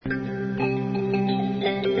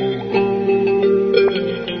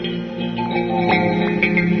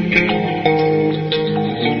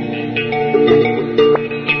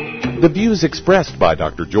views expressed by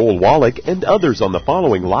Dr. Joel Wallach and others on the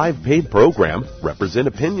following live paid program represent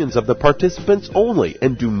opinions of the participants only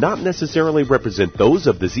and do not necessarily represent those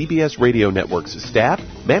of the ZBS Radio Network's staff,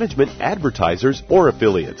 management, advertisers, or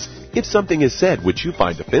affiliates. If something is said which you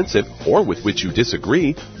find offensive or with which you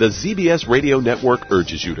disagree, the ZBS Radio Network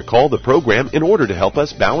urges you to call the program in order to help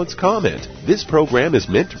us balance comment. This program is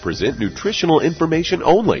meant to present nutritional information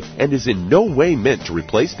only and is in no way meant to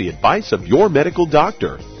replace the advice of your medical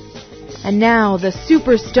doctor. And now, the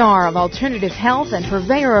superstar of alternative health and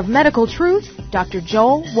purveyor of medical truth, Dr.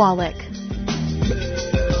 Joel Wallach.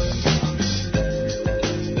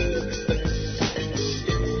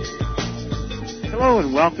 Hello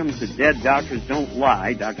and welcome to Dead Doctors Don't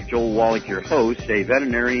Lie. Dr. Joel Wallach, your host, a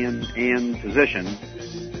veterinarian and physician.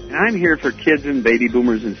 And I'm here for kids and baby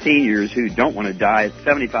boomers and seniors who don't want to die at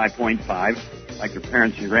 75.5 like their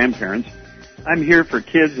parents and grandparents. I'm here for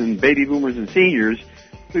kids and baby boomers and seniors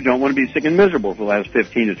who don't want to be sick and miserable for the last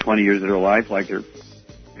 15 to 20 years of their life like their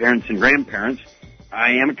parents and grandparents.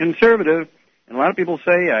 I am a conservative, and a lot of people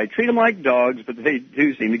say I treat them like dogs, but they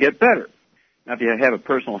do seem to get better. Now, if you have a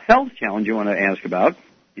personal health challenge you want to ask about,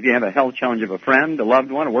 if you have a health challenge of a friend, a loved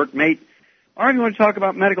one, a workmate, or if you want to talk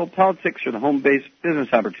about medical politics or the home-based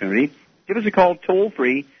business opportunity, give us a call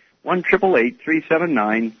toll-free,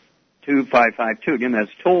 1-888-379-2552. Again, that's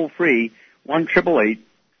toll-free,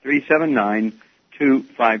 1-888-379-2552.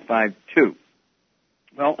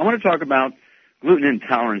 Well, I want to talk about gluten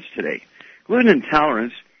intolerance today. Gluten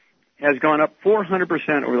intolerance has gone up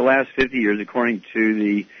 400% over the last 50 years, according to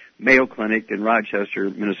the Mayo Clinic in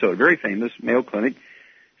Rochester, Minnesota. Very famous Mayo Clinic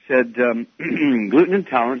said gluten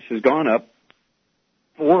intolerance has gone up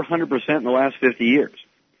 400% in the last 50 years.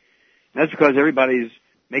 And that's because everybody's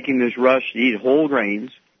making this rush to eat whole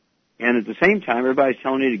grains, and at the same time, everybody's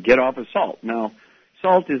telling you to get off of salt. Now,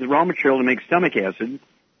 salt is the raw material to make stomach acid,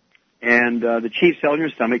 and the chief cells in your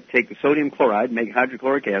stomach take the sodium chloride, make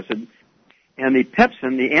hydrochloric acid, and the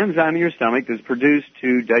pepsin, the enzyme in your stomach that's produced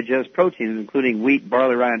to digest proteins, including wheat,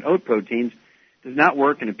 barley, rye, and oat proteins, does not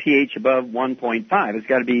work in a pH above 1.5. It's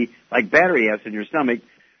got to be like battery acid in your stomach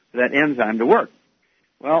for that enzyme to work.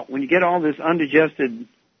 Well, when you get all this undigested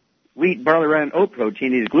wheat, barley, rye, and oat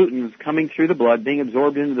protein, these glutens coming through the blood, being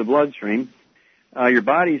absorbed into the bloodstream, your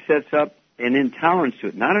body sets up an intolerance to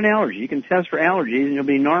it, not an allergy. You can test for allergies and you'll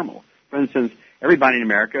be normal. For instance, everybody in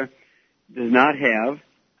America does not have,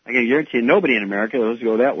 I can guarantee you nobody in America, let's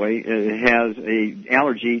go that way, has an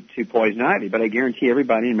allergy to poison ivy, but I guarantee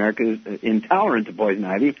everybody in America is intolerant to poison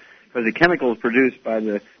ivy because the chemicals produced by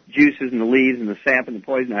the juices and the leaves and the sap and the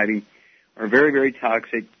poison ivy are very, very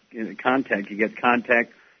toxic in contact. You get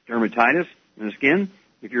contact dermatitis in the skin.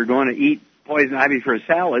 If you're going to eat poison ivy for a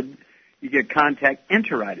salad, you get contact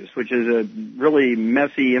enteritis, which is a really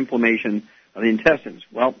messy inflammation of the intestines.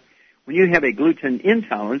 Well, when you have a gluten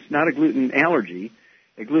intolerance, not a gluten allergy,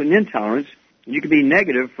 a gluten intolerance, you can be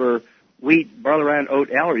negative for wheat, barley, rye, and oat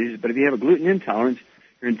allergies, but if you have a gluten intolerance,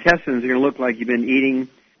 your intestines are going to look like you've been eating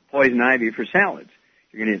poison ivy for salads.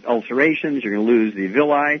 You're going to get ulcerations, you're going to lose the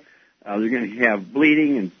villi, you're going to have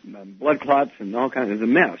bleeding and blood clots and all kinds of a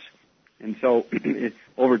mess. And so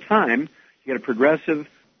over time, you get a progressive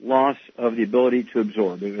loss of the ability to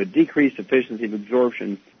absorb. There's a decreased efficiency of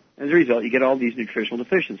absorption. As a result, you get all these nutritional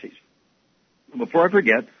deficiencies. Before I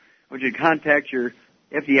forget, I want you to contact your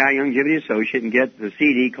FDI Youngevity Associate and get the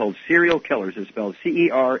CD called Serial Killers. It's spelled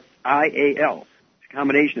Cerial. It's a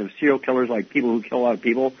combination of serial killers like people who kill a lot of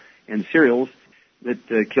people and cereals that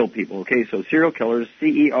kill people. Okay, so Serial Killers,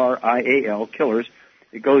 Cerial, Killers.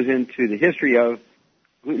 It goes into the history of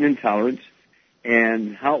gluten intolerance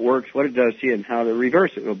and how it works, what it does to you, and how to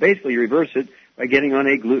reverse it. Well, basically, you reverse it by getting on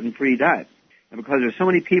a gluten-free diet. And because there's so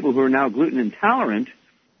many people who are now gluten intolerant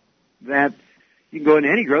that you can go into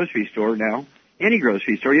any grocery store now, any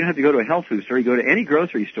grocery store. You don't have to go to a health food store. You go to any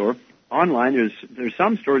grocery store online. There's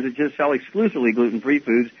some stores that just sell exclusively gluten-free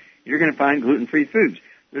foods. You're going to find gluten-free foods.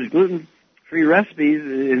 There's gluten-free recipes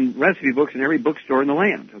in recipe books in every bookstore in the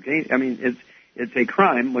land. Okay, I mean it's a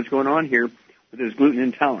crime what's going on here with this gluten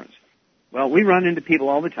intolerance. Well, we run into people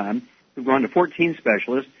all the time who've gone to 14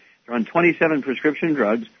 specialists. They're on 27 prescription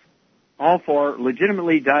drugs, all for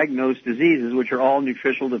legitimately diagnosed diseases, which are all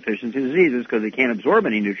nutritional deficiency diseases because they can't absorb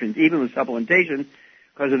any nutrients, even with supplementation,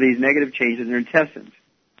 because of these negative changes in their intestines.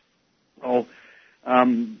 So,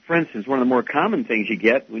 for instance, one of the more common things you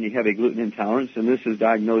get when you have a gluten intolerance, and this is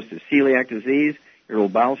diagnosed as celiac disease, irritable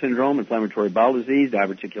bowel syndrome, inflammatory bowel disease,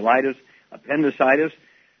 diverticulitis, appendicitis.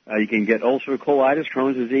 You can get ulcerative colitis,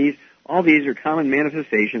 Crohn's disease. All these are common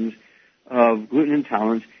manifestations of gluten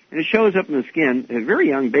intolerance, and it shows up in the skin in very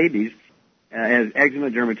young babies as eczema,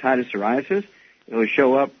 dermatitis, psoriasis. It will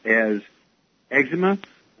show up as eczema,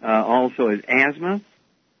 also as asthma,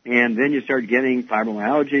 and then you start getting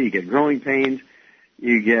fibromyalgia, you get growing pains,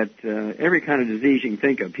 you get every kind of disease you can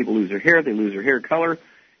think of. People lose their hair, they lose their hair color,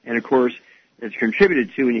 and of course it's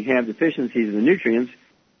contributed to when you have deficiencies in the nutrients,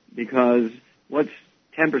 because what's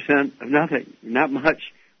 10% of nothing? Not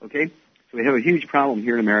much, okay? So we have a huge problem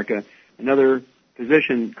here in America, another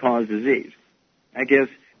physician-caused disease. I guess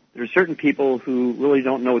there are certain people who really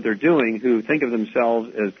don't know what they're doing, who think of themselves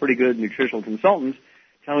as pretty good nutritional consultants,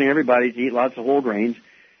 telling everybody to eat lots of whole grains,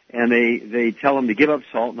 and they tell them to give up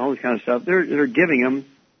salt and all this kind of stuff. They're giving them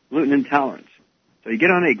gluten intolerance. So you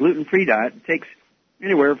get on a gluten-free diet. It takes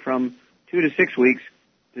anywhere from 2 to 6 weeks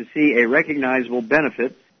to see a recognizable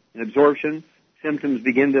benefit in absorption. Symptoms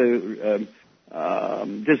begin to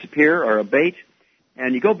disappear or abate.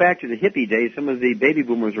 And you go back to the hippie days. Some of the baby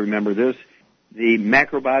boomers remember this, the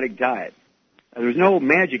macrobiotic diet. There was no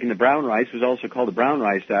magic in the brown rice. It was also called the brown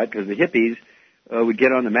rice diet because the hippies would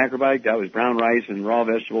get on the macrobiotic diet with brown rice and raw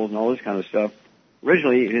vegetables and all this kind of stuff.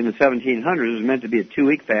 Originally, in the 1700s, it was meant to be a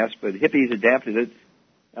 2-week fast, but hippies adapted it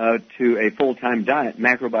to a full-time diet,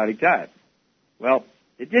 macrobiotic diet. Well,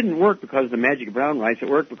 it didn't work because of the magic of brown rice. It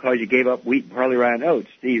worked because you gave up wheat, barley, rye, and oats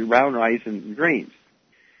to eat brown rice and grains.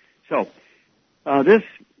 So this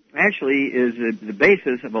actually is the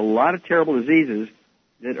basis of a lot of terrible diseases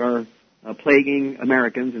that are plaguing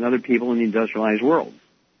Americans and other people in the industrialized world.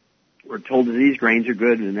 We're told that these grains are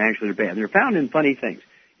good and actually they're bad. They're found in funny things.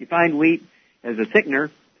 You find wheat as a thickener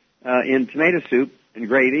in tomato soup and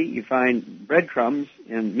gravy. You find breadcrumbs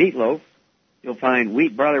in meatloaf. You'll find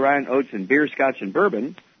wheat, barley, rye, and oats in beer, scotch, and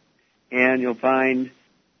bourbon. And you'll find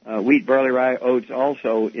wheat, barley, rye, oats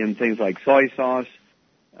also in things like soy sauce,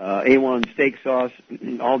 A1 steak sauce,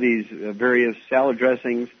 all these various salad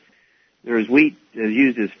dressings. There's wheat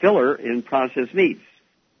used as filler in processed meats.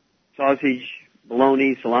 Sausage,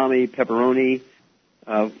 bologna, salami, pepperoni,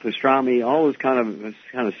 pastrami, all those kind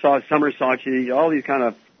of sauce, summer sausage, all these kind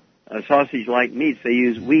of sausage-like meats. They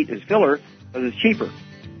use wheat as filler because it's cheaper.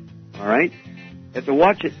 All right? You have to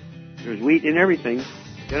watch it. There's wheat in everything.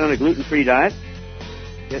 Get on a gluten-free diet.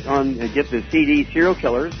 Get the CD Serial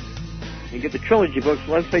Killers, and get the trilogy books,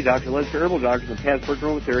 Let's Play Doctor, Let's Play Herbal Doctor, and Passport to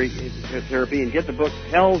Aromatherapy, and get the book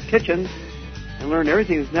Hell's Kitchen, and learn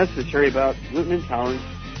everything that's necessary about gluten intolerance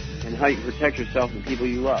and how you can protect yourself and the people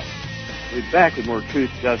you love. We'll be back with more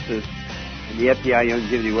truth, justice, and the FBI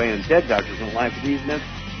Youngevity Way on Dead Doctors Don't Lie for these minutes.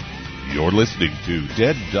 You're listening to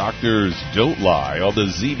Dead Doctors Don't Lie on the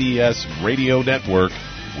ZBS Radio Network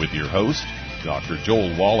with your host, Dr.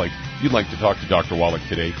 Joel Wallach. If you'd like to talk to Dr. Wallach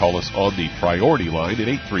today, call us on the priority line at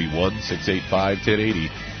 831-685-1080.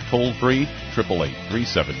 Toll free,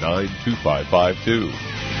 888-379-2552.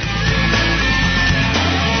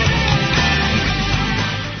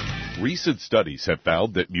 Recent studies have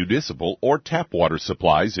found that municipal or tap water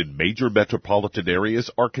supplies in major metropolitan areas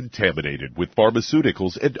are contaminated with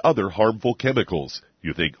pharmaceuticals and other harmful chemicals.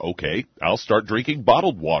 You think, okay, I'll start drinking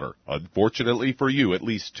bottled water. Unfortunately for you, at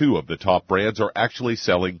least 2 of the top brands are actually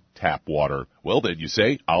selling tap water. Well, then you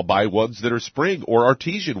say, I'll buy ones that are spring or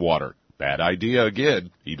artesian water. Bad idea again.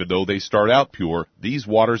 Even though they start out pure, these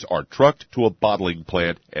waters are trucked to a bottling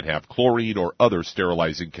plant and have chlorine or other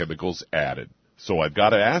sterilizing chemicals added. So I've got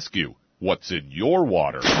to ask you, what's in your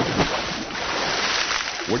water?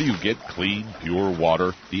 Where do you get clean, pure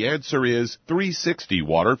water? The answer is 360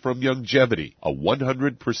 Water from Youngevity, a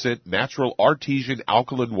 100% natural artesian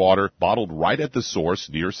alkaline water bottled right at the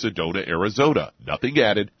source near Sedona, Arizona. Nothing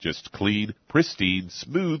added, just clean, pristine,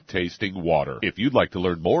 smooth-tasting water. If you'd like to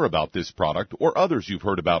learn more about this product or others you've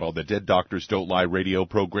heard about on the Dead Doctors Don't Lie radio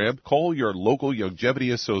program, call your local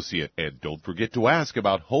Youngevity associate, and don't forget to ask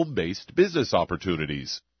about home-based business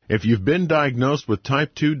opportunities. If you've been diagnosed with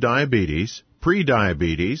type 2 diabetes,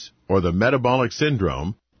 prediabetes, or the metabolic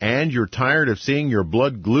syndrome, and you're tired of seeing your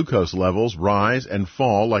blood glucose levels rise and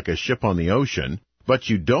fall like a ship on the ocean, but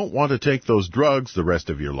you don't want to take those drugs the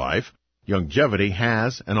rest of your life, Youngevity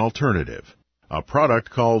has an alternative. A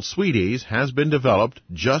product called Sweeties has been developed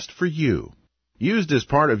just for you. Used as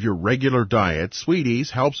part of your regular diet,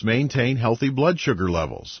 Sweeties helps maintain healthy blood sugar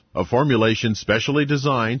levels, a formulation specially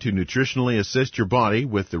designed to nutritionally assist your body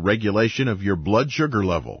with the regulation of your blood sugar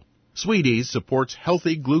level. Sweeties supports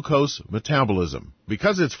healthy glucose metabolism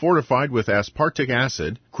because it's fortified with aspartic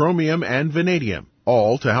acid, chromium, and vanadium,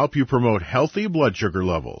 all to help you promote healthy blood sugar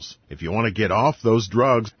levels. If you want to get off those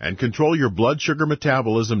drugs and control your blood sugar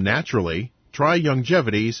metabolism naturally, try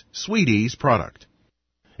Youngevity's Sweeties product.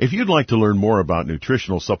 If you'd like to learn more about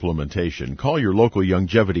nutritional supplementation, call your local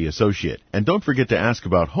Youngevity associate, and don't forget to ask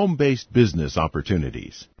about home-based business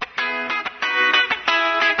opportunities.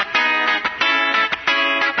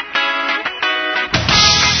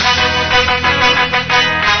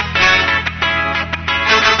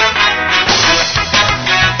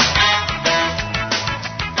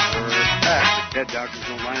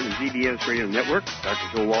 ZBS Radio Network. Dr.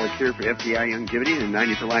 Joel Wallach here for FDI Longevity and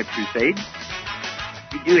 90 for Life Crusade.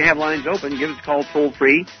 We do have lines open. Give us a call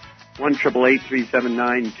toll-free,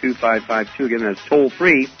 1-888-379-2552. Again, that's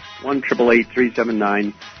toll-free,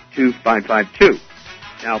 1-888-379-2552.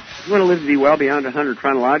 Now, if you want to live to be well beyond 100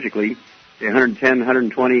 chronologically, say 110,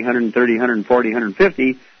 120, 130, 140,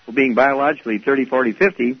 150, well, being biologically 30, 40,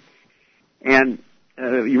 50, and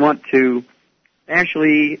you want to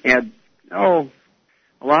actually add,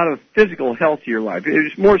 a lot of physical health to your life.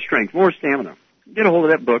 There's more strength, more stamina. Get a hold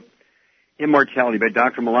of that book, Immortality, by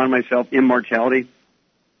Dr. Milan and myself, Immortality,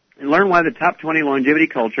 and learn why the top 20 longevity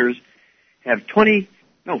cultures have 40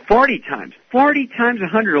 times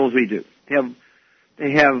 100 we do.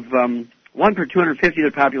 They have 1 per 250 of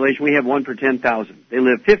their population. We have 1 per 10,000. They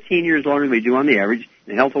live 15 years longer than we do on the average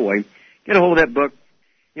in a healthful way. Get a hold of that book,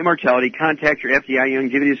 Immortality. Contact your FDI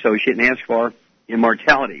Longevity associate and ask for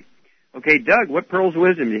Immortality. Okay, Doug, what pearls of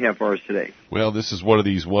wisdom do you have for us today? Well, this is one of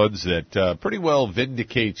these ones that pretty well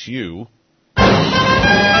vindicates you.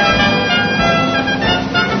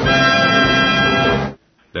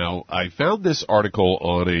 Now, I found this article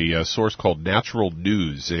on a source called Natural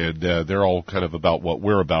News, and they're all kind of about what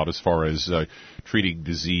we're about as far as treating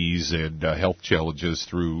disease and health challenges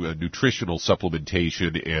through nutritional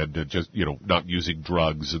supplementation and not using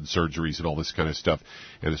drugs and surgeries and all this kind of stuff.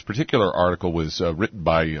 And this particular article was written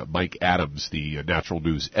by Mike Adams, the Natural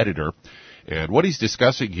News editor. And what he's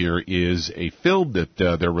discussing here is a film that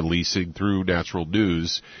they're releasing through Natural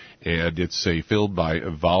News, and it's a film by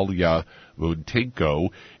Valya Muntenko,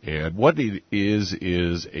 and what it is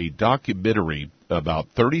a documentary about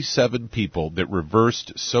 37 people that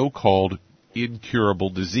reversed so-called incurable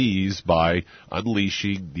disease by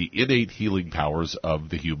unleashing the innate healing powers of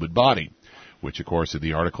the human body, which, of course, in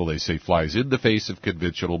the article they say flies in the face of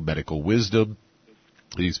conventional medical wisdom.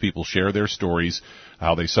 These people share their stories,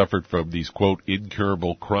 how they suffered from these, quote,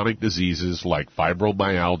 incurable chronic diseases like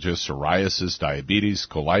fibromyalgia, psoriasis, diabetes,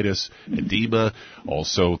 colitis, edema,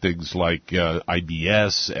 also things like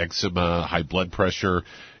IBS, eczema, high blood pressure,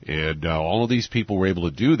 and all of these people were able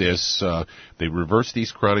to do this. They reversed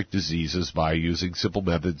these chronic diseases by using simple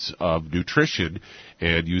methods of nutrition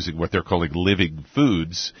and using what they're calling living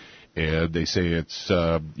foods. And they say it's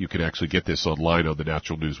you can actually get this online on the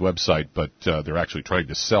Natural News website, but they're actually trying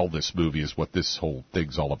to sell this movie is what this whole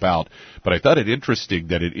thing's all about. But I thought it interesting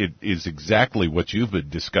that it is exactly what you've been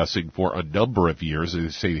discussing for a number of years. They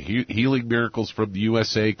say healing miracles from the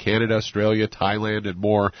USA, Canada, Australia, Thailand, and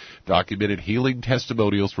more, documented healing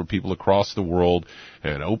testimonials from people across the world,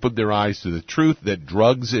 and opened their eyes to the truth that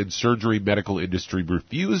drugs and surgery medical industry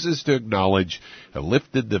refuses to acknowledge, and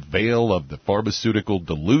lifted the veil of the pharmaceutical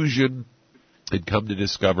delusion, and come to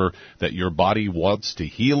discover that your body wants to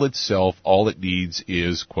heal itself. All it needs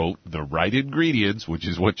is, quote, the right ingredients, which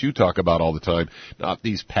is what you talk about all the time, not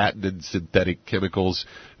these patented synthetic chemicals.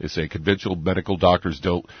 They say conventional medical doctors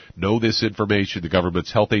don't know this information. The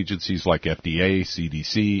government's health agencies like FDA,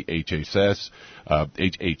 CDC, HHS,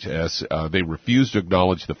 they refuse to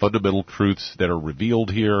acknowledge the fundamental truths that are revealed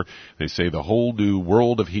here. They say the whole new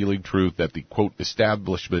world of healing truth that the, quote,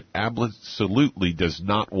 establishment absolutely does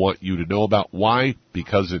not want you to know about. Why?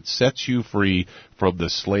 Because it sets you free from the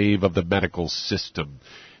slave of the medical system.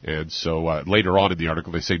 And so later on in the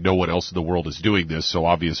article, they say no one else in the world is doing this, so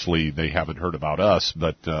obviously they haven't heard about us,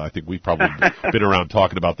 but I think we've probably been around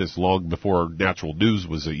talking about this long before Natural News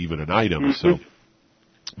was even an item. Mm-hmm. So,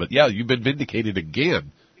 but yeah, you've been vindicated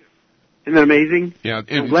again. Isn't that amazing? Yeah,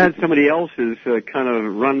 I'm glad somebody else is kind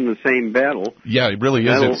of running the same battle. Yeah, it really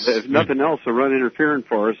is. If nothing else, they'll run interfering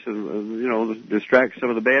for us and, distract some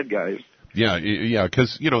of the bad guys. Yeah,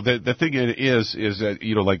 because, the thing is that,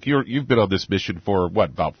 like you've been on this mission for,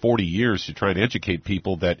 about 40 years to try and educate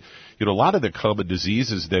people that, a lot of the common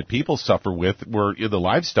diseases that people suffer with were in the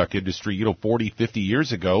livestock industry, 40, 50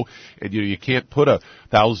 years ago, and, you can't put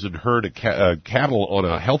 1,000 herd of cattle on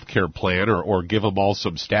a healthcare plan or give them all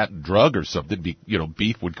some statin drug or something.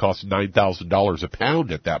 Beef would cost $9,000 a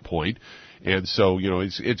pound at that point. And so,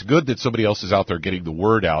 it's good that somebody else is out there getting the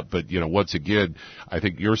word out, but, once again, I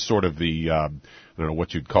think you're sort of the, I don't know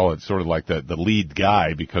what you'd call it, sort of like the lead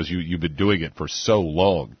guy because you've been doing it for so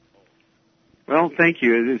long. Well, thank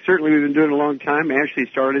you. Certainly we've been doing it a long time. I actually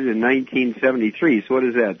started in 1973, so what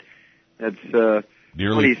is that? That's,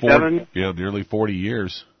 nearly 27? Nearly 40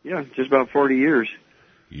 years. Yeah, just about 40 years.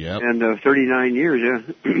 Yeah. And 39 years, yeah.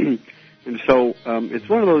 And so it's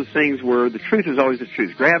one of those things where the truth is always the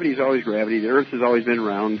truth. Gravity is always gravity. The Earth has always been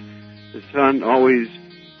round. The sun always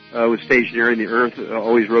was stationary, and the Earth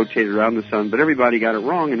always rotated around the sun. But everybody got it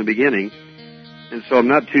wrong in the beginning. And so I'm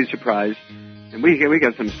not too surprised And we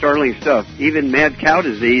got some startling stuff. Even mad cow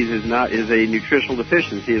disease is a nutritional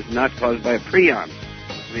deficiency. It's not caused by a prion.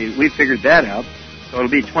 I mean, we figured that out. So it'll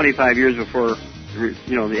be 25 years before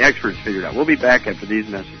the experts figure it out. We'll be back after these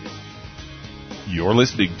messages. You're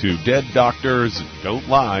listening to Dead Doctors Don't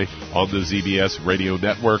Lie on the ZBS Radio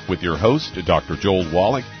Network with your host, Dr. Joel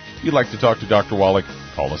Wallach. If you'd like to talk to Dr. Wallach,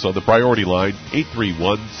 call us on the priority line,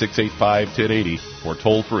 831-685-1080, or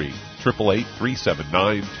toll free,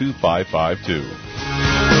 888-379-2552.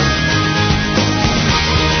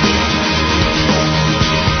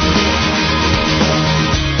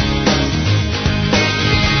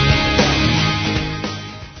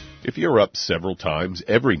 If you're up several times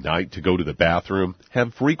every night to go to the bathroom,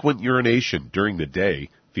 have frequent urination during the day,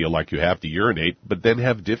 feel like you have to urinate but then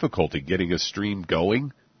have difficulty getting a stream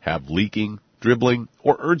going, have leaking, dribbling,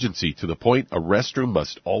 or urgency to the point a restroom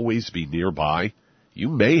must always be nearby, you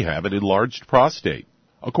may have an enlarged prostate.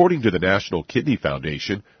 According to the National Kidney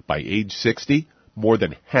Foundation, by age 60, more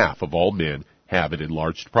than half of all men have an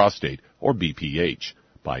enlarged prostate, or BPH.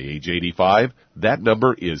 By age 85, that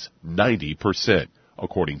number is 90%.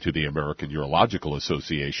 According to the American Urological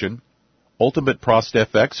Association. Ultimate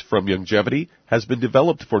ProstFX from Youngevity has been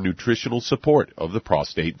developed for nutritional support of the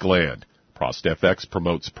prostate gland. ProstFX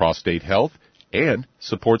promotes prostate health and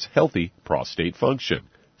supports healthy prostate function.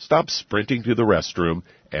 Stop sprinting to the restroom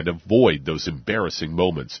and avoid those embarrassing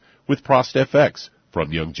moments with ProstFX from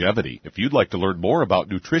Youngevity. If you'd like to learn more about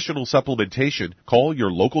nutritional supplementation, call your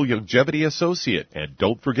local Youngevity associate and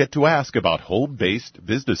don't forget to ask about home-based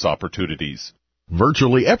business opportunities.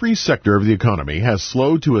 Virtually every sector of the economy has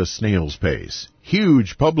slowed to a snail's pace.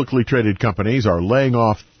 Huge publicly traded companies are laying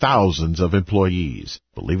off thousands of employees.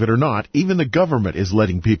 Believe it or not, even the government is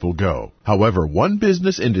letting people go. However, one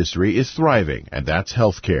business industry is thriving, and that's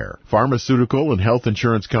healthcare. Pharmaceutical and health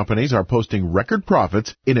insurance companies are posting record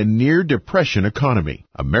profits in a near-depression economy.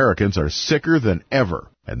 Americans are sicker than ever,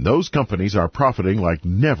 and those companies are profiting like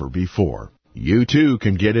never before. You, too,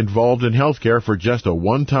 can get involved in healthcare for just a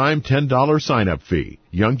one-time $10 sign-up fee.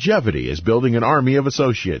 Youngevity is building an army of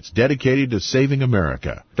associates dedicated to saving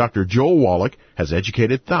America. Dr. Joel Wallach has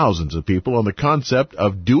educated thousands of people on the concept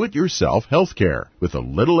of do-it-yourself healthcare. With a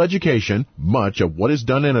little education, much of what is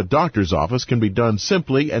done in a doctor's office can be done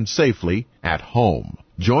simply and safely at home.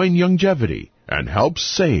 Join Youngevity and help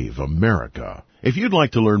save America. If you'd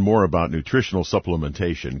like to learn more about nutritional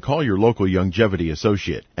supplementation, call your local Youngevity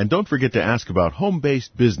associate, and don't forget to ask about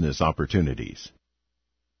home-based business opportunities.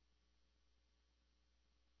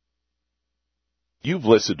 You've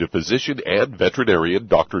listened to physician and veterinarian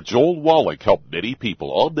Dr. Joel Wallach help many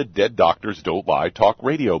people on the Dead Doctors Don't Lie talk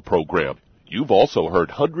radio program. You've also heard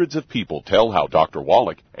hundreds of people tell how Dr.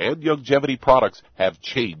 Wallach and Youngevity products have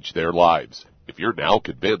changed their lives. If you're now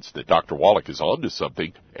convinced that Dr. Wallach is onto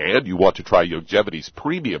something and you want to try Youngevity's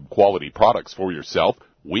premium quality products for yourself,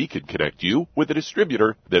 we can connect you with a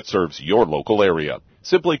distributor that serves your local area.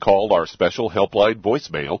 Simply call our special helpline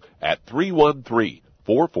voicemail at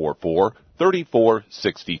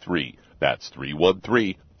 313-444-3463. That's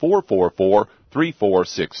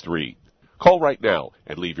 313-444-3463. Call right now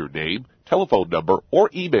and leave your name, telephone number, or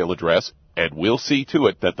email address, and we'll see to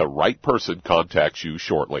it that the right person contacts you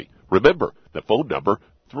shortly. Remember, the phone number,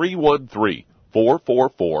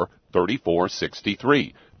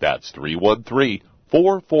 313-444-3463. That's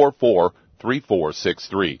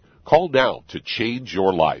 313-444-3463. Call now to change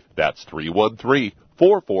your life. That's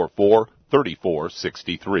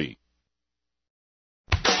 313-444-3463.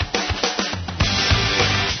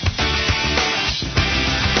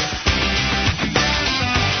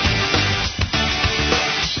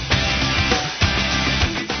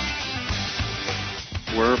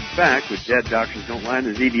 We're back with Dead Doctors Don't Lie on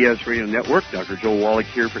the ZBS Radio Network. Dr. Joel Wallach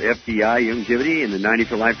here for FDI Youngevity and the 90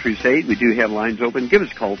 for Life Crusade. We do have lines open. Give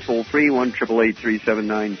us a call toll-free,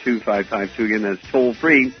 1-888-379-2552. Again, that's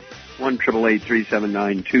toll-free,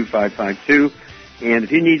 1-888-379-2552. And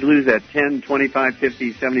if you need to lose that 10, 25,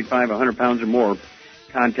 50, 75, 100 pounds or more,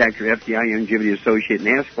 contact your FDI Youngevity associate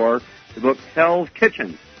and ask for the book Hell's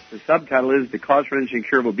Kitchen. The subtitle is The Cause, Prevention, and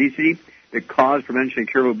Cure of Obesity. The Cause, Prevention, and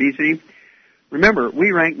Cure of Obesity. Remember,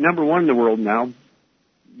 we rank number one in the world now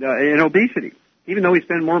in obesity. Even though we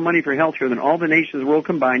spend more money for health care than all the nations of the world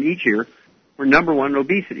combined each year, we're number one in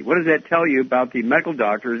obesity. What does that tell you about the medical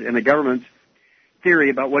doctors and the government's theory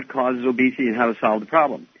about what causes obesity and how to solve the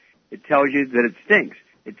problem? It tells you that it stinks.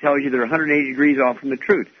 It tells you they're 180 degrees off from the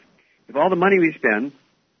truth. If all the money we spend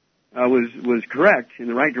was correct in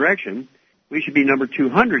the right direction, we should be number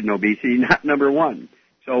 200 in obesity, not number one.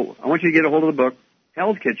 So I want you to get a hold of the book,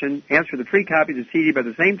 Hell's Kitchen. Ask for the free copy of the CD by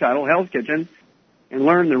the same title, Hell's Kitchen. and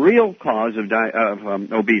learn the real cause of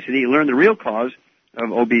obesity, learn the real cause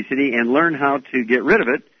of obesity, and learn how to get rid of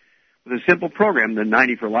it with a simple program, the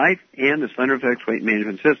 90 for Life and the Slender Effects Weight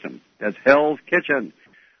Management System. That's Hell's Kitchen.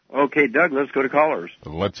 Okay, Doug, let's go to callers.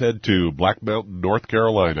 Let's head to Black Mountain, North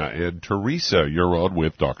Carolina. And Teresa, you're on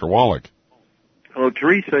with Dr. Wallach. Hello,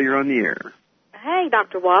 Teresa, you're on the air. Hey,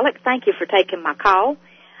 Dr. Wallach, thank you for taking my call.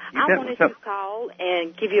 I wanted to call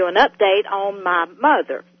and give you an update on my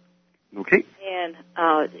mother. Okay. And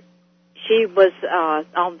she was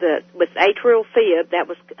with atrial fib. That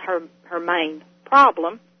was her main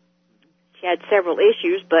problem. She had several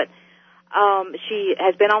issues, but she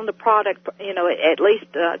has been on the product, at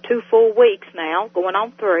least 2 full weeks now, going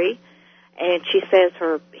on 3. And she says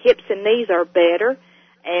her hips and knees are better.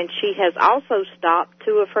 And she has also stopped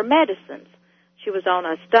 2 of her medicines. She was on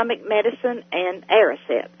a stomach medicine and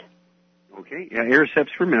Aricept. Okay, yeah,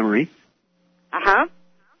 Aricept's for memory. Uh-huh.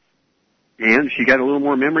 And she got a little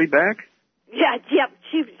more memory back? Yeah.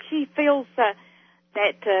 She feels that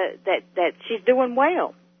she's doing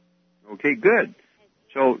well. Okay, good.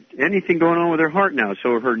 So anything going on with her heart now?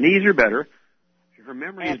 So her knees are better, her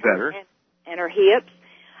memory is better. And her hips.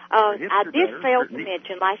 I did fail to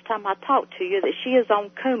mention last time I talked to you that she is on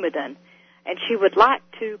Coumadin, and she would like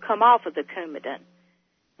to come off of the Coumadin.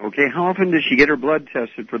 Okay, how often does she get her blood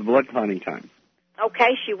tested for the blood clotting time?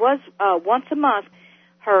 Okay, she was once a month.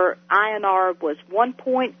 Her INR was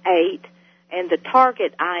 1.8, and the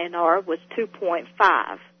target INR was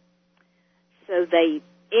 2.5. So they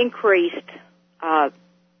increased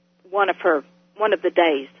one of the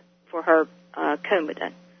days for her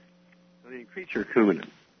Coumadin. So they increased her Coumadin.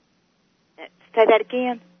 Say that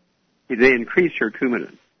again? They increased her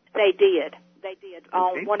Coumadin. They did. Okay.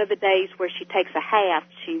 On one of the days where she takes a half,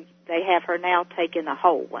 they have her now taking a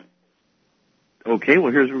whole one. Okay,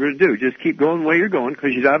 well, here's what we're going to do. Just keep going the way you're going,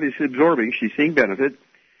 because she's obviously absorbing. She's seeing benefit.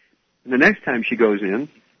 And the next time she goes in,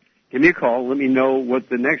 give me a call. Let me know what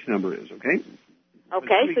the next number is, okay?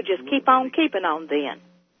 Okay, so just keep on keeping on then.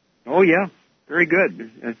 Oh, yeah. Very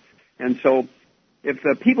good. And so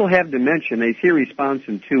if people have dementia, they see a response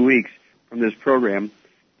in 2 weeks from this program,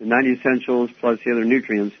 the 90 Essentials plus the other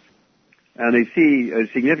nutrients, and they see a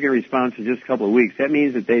significant response in just a couple of weeks. That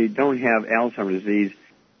means that they don't have Alzheimer's disease.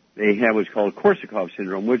 They have what's called Korsakoff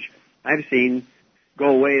syndrome, which I've seen go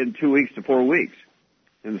away in 2 weeks to 4 weeks.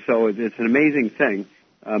 And so it's an amazing thing.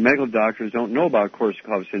 Medical doctors don't know about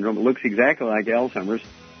Korsakoff syndrome. It looks exactly like Alzheimer's.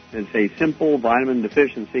 It's a simple vitamin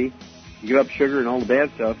deficiency. You give up sugar and all the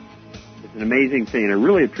bad stuff. It's an amazing thing. And I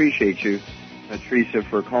really appreciate you, Teresa,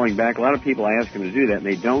 for calling back. A lot of people, I ask them to do that, and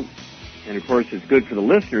they don't. And, of course, it's good for the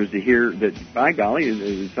listeners to hear that, by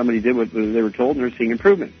golly, somebody did what they were told and they're seeing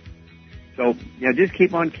improvement. So, yeah, just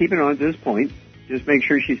keep on keeping on at this point. Just make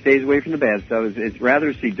sure she stays away from the bad stuff. It's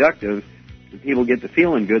rather seductive when people get the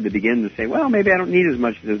feeling good to begin to say, well, maybe I don't need as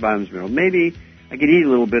much of this vitamins and minerals. Maybe I could eat a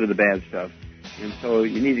little bit of the bad stuff. And so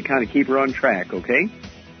you need to kind of keep her on track, okay?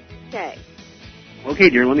 Okay. Okay,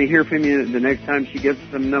 dear, let me hear from you the next time she gets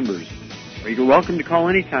some numbers. You're welcome to call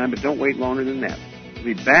anytime, but don't wait longer than that. We'll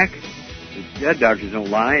be back with Dead Doctors Don't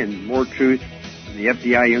Lie and more truth in the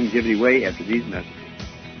FDI Longevity Way after these messages.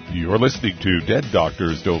 You're listening to Dead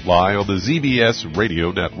Doctors Don't Lie on the ZBS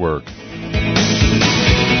Radio Network.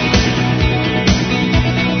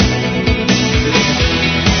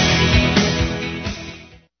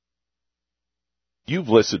 You've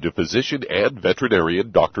listened to physician and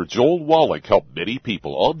veterinarian Dr. Joel Wallach help many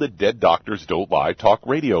people on the Dead Doctors Don't Lie talk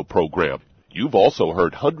radio program. You've also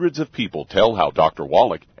heard hundreds of people tell how Dr.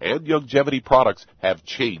 Wallach and Longevity products have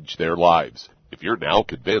changed their lives. If you're now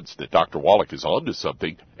convinced that Dr. Wallach is onto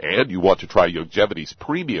something and you want to try Longevity's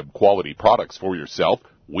premium quality products for yourself,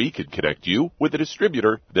 we can connect you with a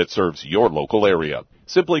distributor that serves your local area.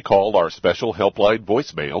 Simply call our special helpline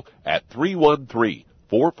voicemail at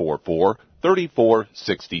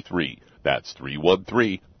 313-444-3463. That's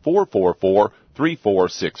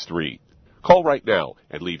 313-444-3463. Call right now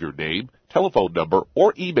and leave your name, telephone number,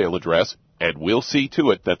 or email address, and we'll see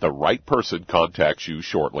to it that the right person contacts you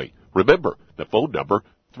shortly. Remember, the phone number,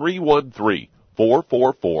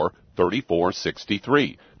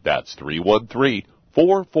 313-444-3463. That's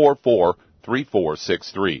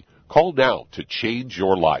 313-444-3463. Call now to change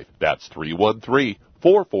your life. That's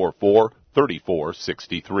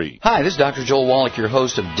 313-444-3463. Hi, this is Dr. Joel Wallach, your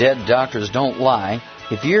host of Dead Doctors Don't Lie.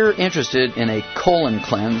 If you're interested in a colon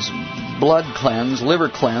cleanse, blood cleanse, liver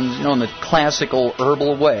cleanse, in the classical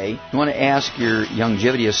herbal way, you want to ask your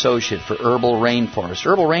Longevity associate for Herbal Rainforest.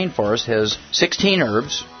 Herbal Rainforest has 16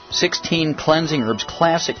 herbs, 16 cleansing herbs,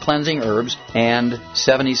 classic cleansing herbs, and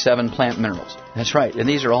 77 plant minerals. That's right, and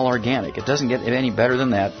these are all organic. It doesn't get any better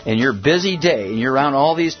than that. In your busy day, and you're around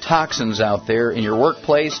all these toxins out there in your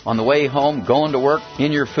workplace, on the way home, going to work,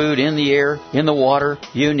 in your food, in the air, in the water,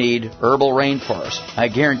 you need Herbal Rainforest. I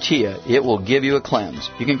guarantee you, it will give you a cleanse.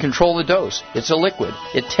 You can control the dose. It's a liquid.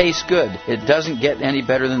 It tastes good. It doesn't get any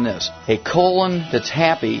better than this. A colon that's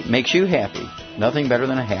happy makes you happy. Nothing better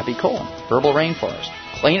than a happy colon. Herbal Rainforest.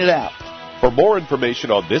 Clean it out. For more information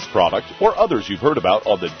on this product or others you've heard about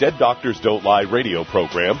on the Dead Doctors Don't Lie radio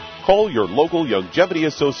program, call your local Youngevity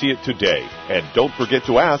associate today. And don't forget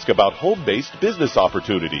to ask about home-based business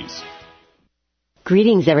opportunities.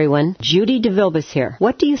 Greetings, everyone. Judy DeVilbus here.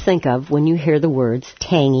 What do you think of when you hear the words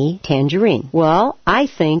tangy tangerine? Well, I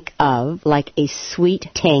think of like a sweet,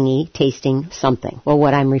 tangy tasting something. Well,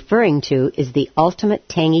 what I'm referring to is the Ultimate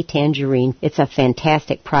Tangy Tangerine. It's a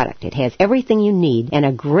fantastic product. It has everything you need, and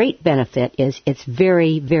a great benefit is it's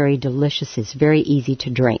very, very delicious. It's very easy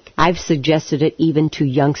to drink. I've suggested it even to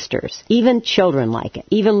youngsters. Even children like it.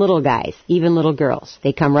 Even little guys. Even little girls.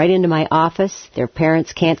 They come right into my office. Their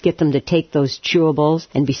parents can't get them to take those chewables,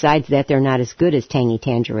 and besides that, they're not as good as Tangy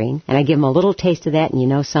Tangerine. And I give them a little taste of that, and you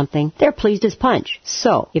know something? They're pleased as punch.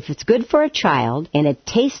 So, if it's good for a child and it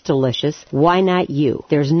tastes delicious, why not you?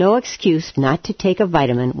 There's no excuse not to take a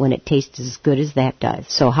vitamin when it tastes as good as that does.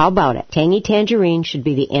 So how about it? Tangy Tangerine should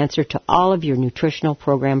be the answer to all of your nutritional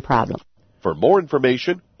program problems. For more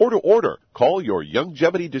information or to order, call your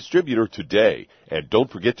Youngevity distributor today. And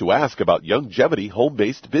don't forget to ask about Youngevity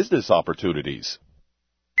home-based business opportunities.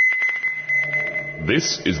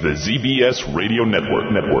 This is the ZBS Radio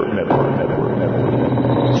Network.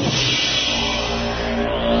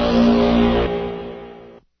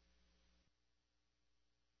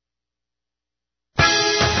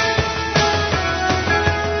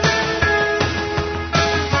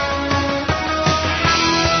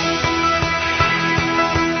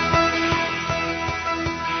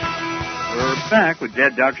 Back with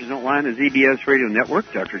Dead Doctors Don't Lie on the ZBS Radio Network.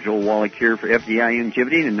 Dr. Joel Wallach here for FDI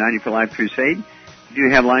Youngevity and 90 for Life Crusade. If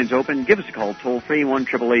you have lines open, give us a call toll-free,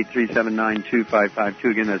 1-888-379-2552.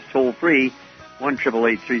 Again, that's toll-free,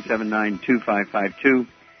 1-888-379-2552.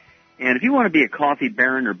 And if you want to be a coffee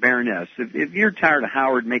baron or baroness, if you're tired of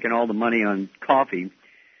Howard making all the money on coffee,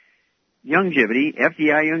 Youngevity,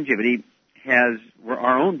 FDI Youngevity, has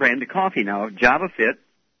our own brand of coffee now, Java Fit.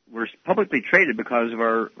 We're publicly traded because of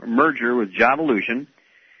our merger with Javolution,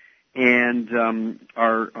 and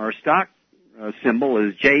our stock symbol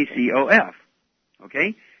is JCOF.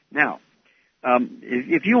 Okay? Now,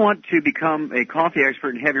 if you want to become a coffee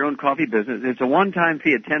expert and have your own coffee business, it's a one-time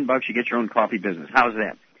fee of $10. You get your own coffee business. How's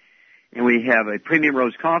that? And we have a premium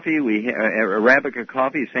roast coffee. We have Arabica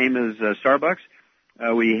coffee, same as Starbucks.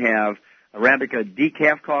 We have Arabica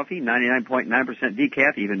decaf coffee, 99.9%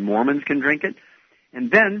 decaf. Even Mormons can drink it.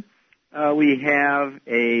 And then we have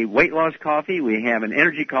a weight loss coffee, we have an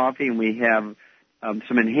energy coffee, and we have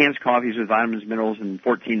some enhanced coffees with vitamins, minerals, and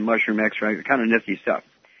 14 mushroom extracts, kind of nifty stuff.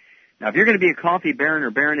 Now, if you're going to be a coffee baron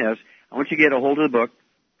or baroness, I want you to get a hold of the book.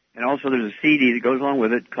 And also there's a CD that goes along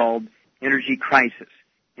with it called Energy Crisis.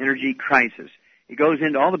 Energy Crisis. It goes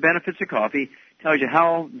into all the benefits of coffee, tells you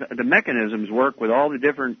how the mechanisms work with all the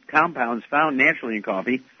different compounds found naturally in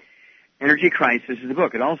coffee. Energy Crisis is the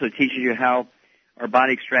book. It also teaches you how our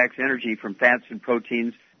body extracts energy from fats and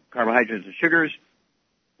proteins, carbohydrates and sugars,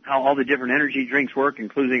 how all the different energy drinks work,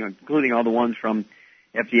 including all the ones from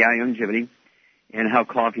FDI Youngevity, and how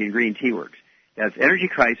coffee and green tea works. That's Energy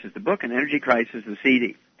Crisis, the book, and Energy Crisis, the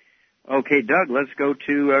CD. Okay, Doug, let's go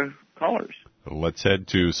to callers. Let's head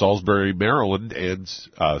to Salisbury, Maryland, and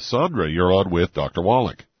Sandra, you're on with Dr.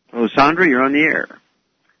 Wallach. Oh, Sandra, you're on the air.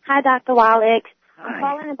 Hi, Dr. Wallach. Hi. I'm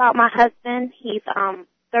calling about my husband. He's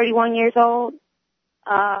 31 years old.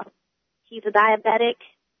 He's a diabetic,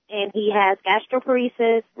 and he has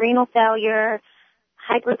gastroparesis, renal failure,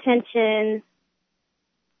 hypertension,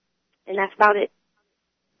 and that's about it.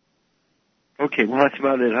 Okay, well, that's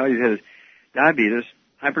about it. How he has diabetes,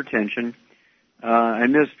 hypertension. I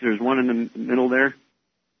missed, there's one in the middle there.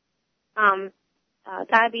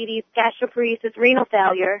 Diabetes, gastroparesis, renal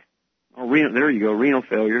failure. Oh, there you go, renal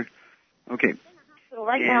failure. Okay. So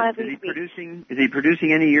right now, as we speak. Is he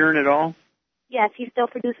producing any urine at all? Yes, he still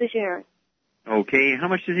produces urine. Okay, how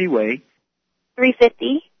much does he weigh?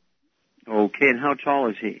 350. Okay, and how tall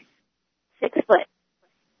is he? 6 foot.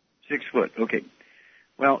 6 foot, okay.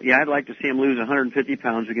 Well, yeah, I'd like to see him lose 150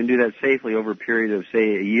 pounds. We can do that safely over a period of,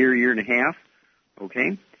 say, a year and a half,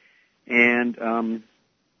 okay? And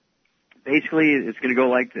basically, it's going to go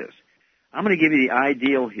like this. I'm going to give you the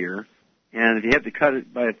ideal here, and if you have to cut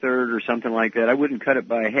it by a third or something like that, I wouldn't cut it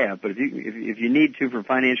by a half. But if you need to for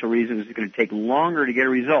financial reasons, it's going to take longer to get a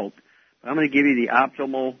result. I'm going to give you the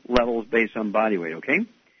optimal levels based on body weight, okay?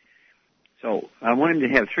 So I want him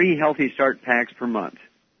to have 3 Healthy Start packs per month.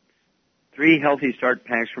 3 Healthy Start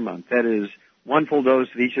packs per month. That is 1 full dose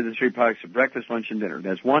of each of the 3 products at breakfast, lunch, and dinner.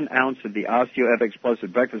 That's 1 ounce of the OsteoFX Plus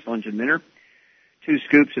at breakfast, lunch, and dinner. 2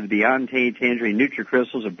 scoops of the Beyond Tangerine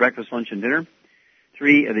NutriCrystals at breakfast, lunch, and dinner.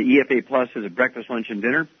 3 of the EFA Pluses at breakfast, lunch, and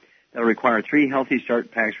dinner. That'll require 3 Healthy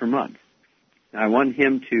Start packs per month. Now I want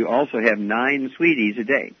him to also have 9 Sweeties a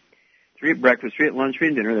day. 3 at breakfast, 3 at lunch, 3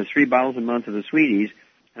 at dinner. That's 3 bottles a month of the Sweeties.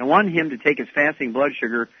 And I want him to take his fasting blood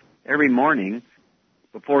sugar every morning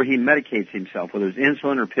before he medicates himself, whether it's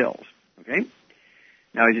insulin or pills. Okay?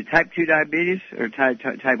 Now, is it type 2 diabetes or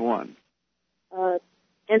type 1?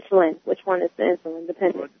 Insulin. Which one is the insulin?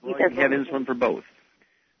 Dependent. Well, you have insulin for both.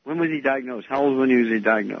 When was he diagnosed? How old was he was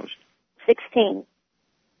diagnosed? 16.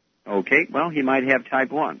 Okay, well, he might have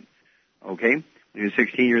type 1. Okay? He was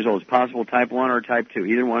 16 years old. It's possible type 1 or type 2.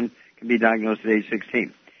 Either one can be diagnosed at age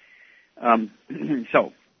 16.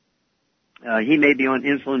 He may be on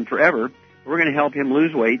insulin forever. We're going to help him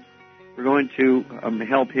lose weight. We're going to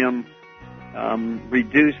help him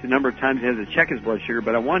reduce the number of times he has to check his blood sugar.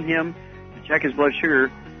 But I want him to check his blood sugar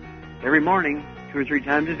every morning, 2 or 3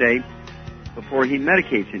 times a day, before he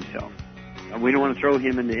medicates himself. We don't want to throw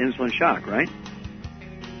him into insulin shock, right?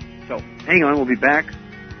 So, hang on. We'll be back.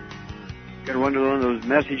 Got to run to one of those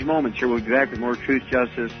message moments here. We'll be back with more Truth,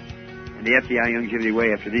 Justice, and the FDI Longevity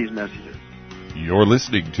Way after these messages. You're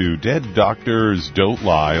listening to Dead Doctors Don't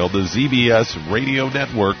Lie on the ZBS Radio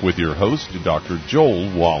Network with your host, Dr. Joel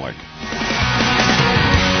Wallach.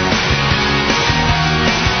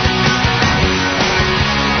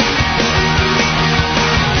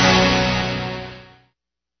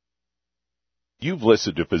 You've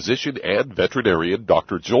listened to physician and veterinarian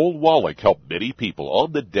Dr. Joel Wallach help many people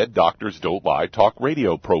on the Dead Doctors Don't Lie talk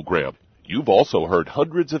radio program. You've also heard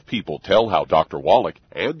hundreds of people tell how Dr. Wallach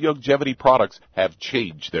and Youngevity products have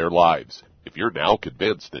changed their lives. If you're now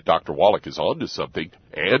convinced that Dr. Wallach is onto something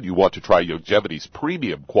and you want to try Youngevity's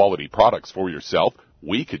premium quality products for yourself,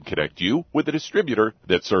 we can connect you with a distributor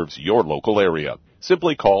that serves your local area.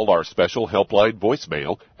 Simply call our special helpline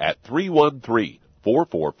voicemail at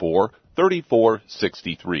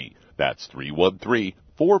 313-444-3463. That's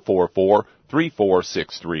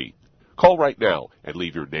 313-444-3463. Call right now and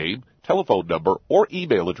leave your name, telephone number, or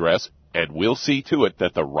email address, and we'll see to it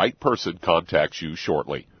that the right person contacts you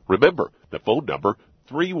shortly. Remember, the phone number,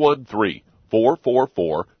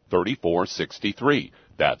 313-444-3463.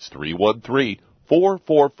 That's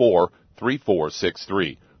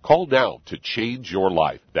 313-444-3463. Call now to change your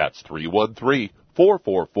life. That's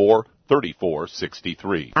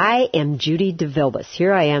 313-444-3463. I am Judy DeVilbus.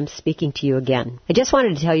 Here I am speaking to you again. I just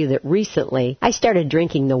wanted to tell you that recently I started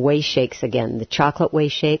drinking the Whey Shakes again, the chocolate Whey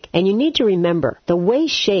Shake. And you need to remember, the Whey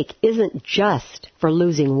Shake isn't just for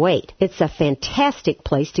losing weight. It's a fantastic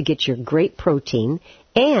place to get your great protein.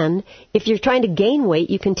 And if you're trying to gain weight,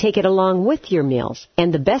 you can take it along with your meals.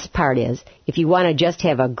 And the best part is, if you want to just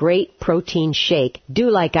have a great protein shake, do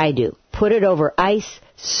like I do. Put it over ice,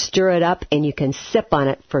 stir it up, and you can sip on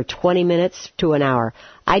it for 20 minutes to an hour.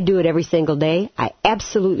 I do it every single day. I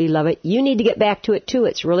absolutely love it. You need to get back to it, too.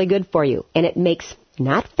 It's really good for you. And it makes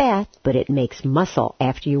not fat, but it makes muscle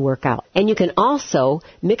after you work out. And you can also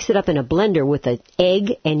mix it up in a blender with an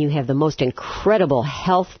egg, and you have the most incredible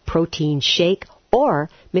health protein shake. Or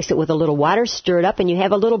mix it with a little water, stir it up, and you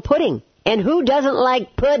have a little pudding. And who doesn't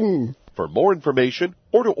like pudding? For more information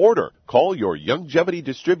or to order, call your Youngevity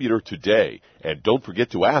distributor today. And don't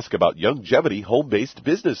forget to ask about Youngevity home-based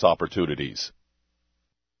business opportunities.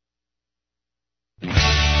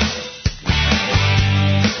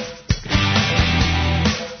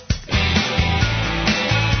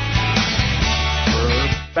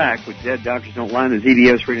 Back with Dead Doctors Don't Lie on the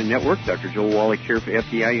ZBS Radio Network. Dr. Joel Wallach here for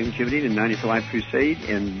FDI Youngevity and 90 for Life Crusade.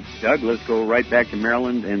 And Doug, let's go right back to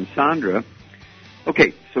Maryland and Sandra.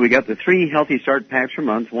 Okay, so we got the 3 Healthy Start packs per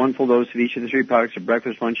month, 1 full dose of each of the 3 products at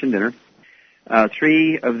breakfast, lunch, and dinner.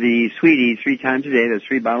 3 of the Sweeties 3 times a day. That's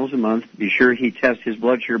 3 bottles a month. Be sure he tests his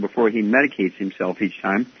blood sugar before he medicates himself each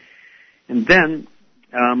time. And then,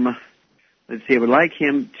 let's see, I would like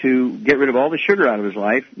him to get rid of all the sugar out of his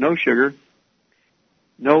life. No sugar.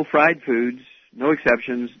 No fried foods, no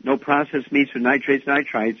exceptions, no processed meats with nitrates,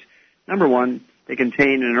 nitrites. Number one, they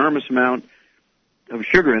contain an enormous amount of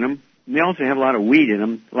sugar in them. And they also have a lot of wheat in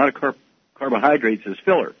them, a lot of carbohydrates as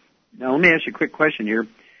filler. Now, let me ask you a quick question here.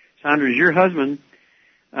 Sandra, does your husband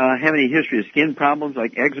have any history of skin problems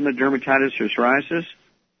like eczema, dermatitis, or psoriasis?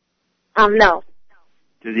 No.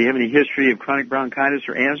 Does he have any history of chronic bronchitis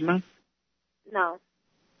or asthma? No.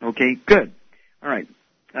 Okay, good. All right.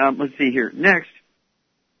 Let's see here. Next.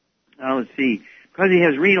 let's see, because he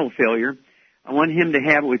has renal failure, I want him to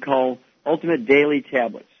have what we call Ultimate Daily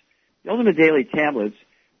Tablets. The Ultimate Daily Tablets,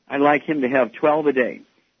 I'd like him to have 12 a day.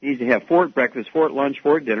 He needs to have 4 at breakfast, 4 at lunch,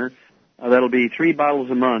 4 at dinner. That'll be 3 bottles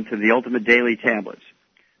a month of the Ultimate Daily Tablets.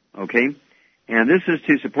 Okay? And this is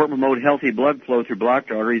to support and promote healthy blood flow through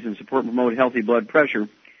blocked arteries and support and promote healthy blood pressure.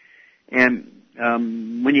 And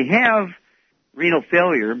when you have renal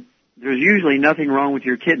failure, there's usually nothing wrong with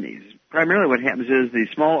your kidneys. Primarily what happens is the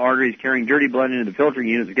small arteries carrying dirty blood into the filtering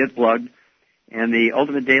units get plugged, and the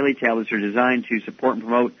Ultimate Daily Tablets are designed to support and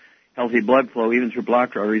promote healthy blood flow even through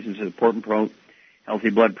blocked arteries and support and promote healthy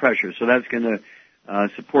blood pressure. So that's going to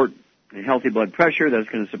support healthy blood pressure. That's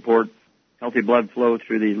going to support healthy blood flow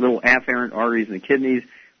through the little afferent arteries in the kidneys,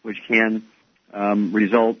 which can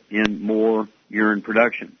result in more urine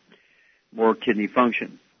production, more kidney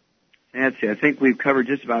function. That's it. I think we've covered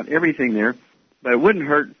just about everything there, but it wouldn't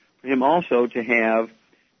hurt for him also to have,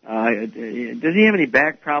 does he have any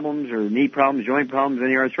back problems or knee problems, joint problems,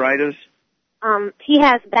 any arthritis? He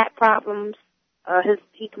has back problems.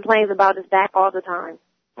 He complains about his back all the time.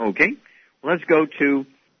 Okay. Well, let's go to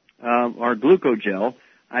our Glucogel.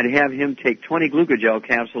 I'd have him take 20 Glucogel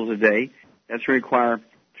capsules a day. That's going to require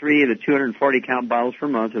 3 of the 240 count bottles per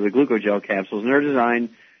month of the Glucogel capsules, and they're designed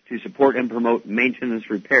to support and promote maintenance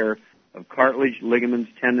repair of cartilage,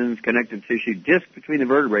 ligaments, tendons, connective tissue, disc between the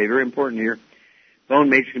vertebrae, very important here, bone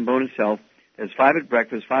matrix and bone itself. There's 5 at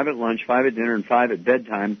breakfast, 5 at lunch, 5 at dinner, and 5 at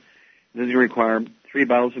bedtime. This is going to require 3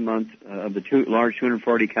 bottles a month of the large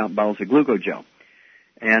 240 count bottles of Glucogel.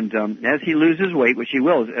 And as he loses weight, which he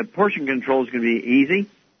will, portion control is going to be easy.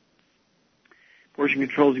 Portion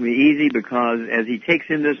control is going to be easy because as he takes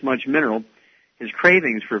in this much mineral, his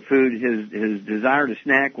cravings for food, his desire to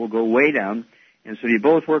snack will go way down. And so if you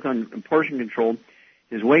both work on portion control,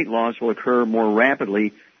 his weight loss will occur more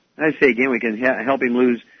rapidly. And I say again, we can help him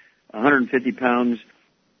lose 150 pounds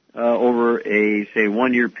over a, say,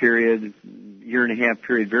 1 year period, year and a half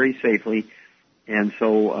period very safely. And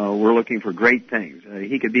so we're looking for great things.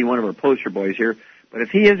 He could be one of our poster boys here. But if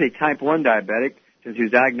he is a type 1 diabetic, since he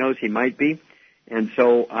was diagnosed, he might be. And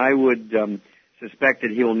so I would suspect that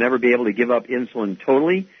he will never be able to give up insulin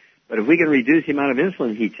totally. But if we can reduce the amount of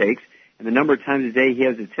insulin he takes and the number of times a day he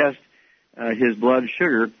has to test his blood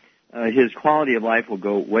sugar, his quality of life will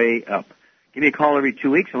go way up. Give me a call every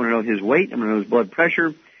 2 weeks. I want to know his weight. I want to know his blood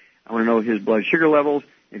pressure. I want to know his blood sugar levels.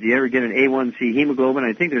 If you ever get an A1C hemoglobin,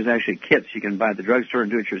 I think there's actually kits you can buy at the drugstore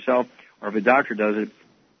and do it yourself. Or if a doctor does it,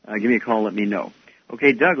 give me a call and let me know.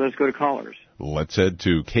 Okay, Doug, let's go to callers. Let's head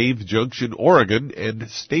to Cave Junction, Oregon, and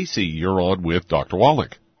Stacy, you're on with Dr.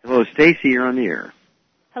 Wallach. Hello, Stacy, you're on the air.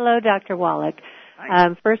 Hello, Dr. Wallach.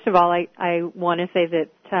 First of all, I want to say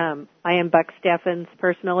that I am Buck Steffen's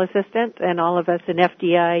personal assistant, and all of us in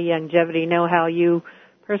FDI Longevity know how you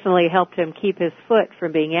personally helped him keep his foot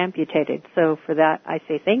from being amputated. So for that, I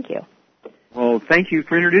say thank you. Well, thank you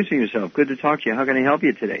for introducing yourself. Good to talk to you. How can I help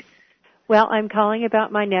you today? Well, I'm calling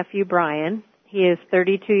about my nephew, Brian. He is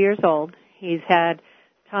 32 years old. He's had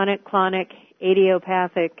tonic-clonic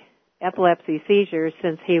idiopathic epilepsy seizures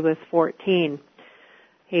since he was 14.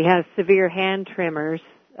 He has severe hand tremors.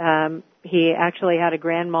 He actually had a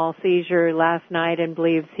grand mal seizure last night and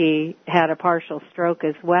believes he had a partial stroke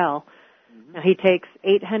as well. Mm-hmm. Now, he takes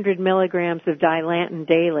 800 milligrams of Dilantin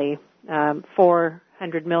daily,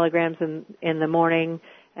 400 milligrams in the morning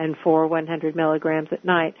and 100 milligrams at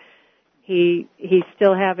night. He's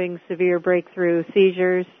still having severe breakthrough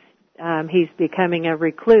seizures. He's becoming a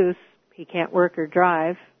recluse. He can't work or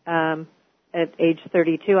drive. At age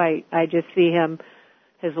 32, I just see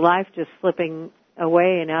his life just slipping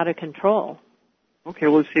away and out of control. Okay,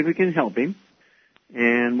 well, let's see if we can help him.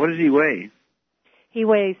 And what does he weigh? He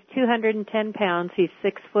weighs 210 pounds. He's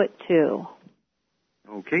 6'2".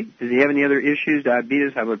 Okay. Does he have any other issues,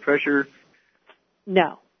 diabetes, high blood pressure?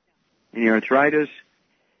 No. Any arthritis?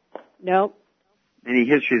 Nope. Any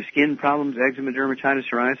history of skin problems, eczema, dermatitis,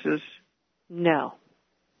 psoriasis? No.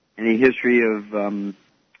 Any history of,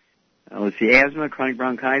 asthma, chronic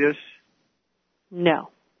bronchitis? No.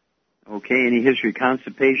 Okay. Any history of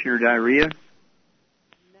constipation or diarrhea?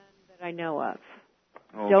 None that I know of.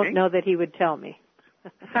 Okay. Don't know that he would tell me.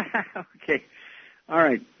 Okay. All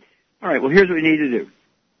right. Well, here's what we need to do.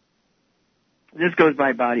 This goes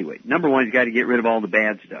by body weight. Number one, he's got to get rid of all the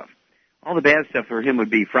bad stuff. All the bad stuff for him would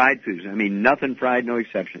be fried foods. I mean, nothing fried, no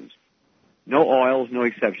exceptions. No oils, no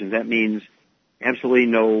exceptions. That means absolutely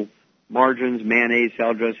no margarines, mayonnaise,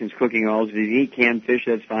 salad dressings, cooking oils. If you eat canned fish,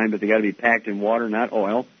 that's fine, but they got to be packed in water, not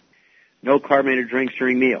oil. No carbonated drinks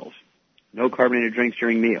during meals. No carbonated drinks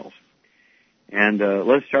during meals. And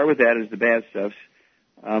let's start with that as the bad stuff.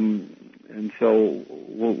 And so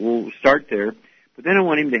we'll start there. But then I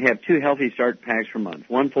want him to have 2 Healthy Start packs per month,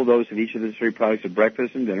 1 full dose of each of the 3 products at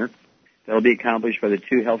breakfast and dinner. That'll be accomplished by the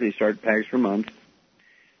 2 Healthy Start packs per month.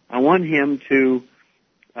 I want him to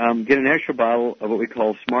get an extra bottle of what we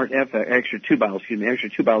call Smart FX, extra 2 bottles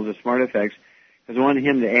of Smart FX, because I want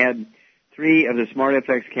him to add 3 of the Smart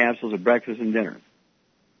FX capsules at breakfast and dinner.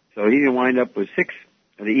 So he's going to wind up with 6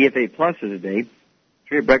 of the EFA Pluses a day,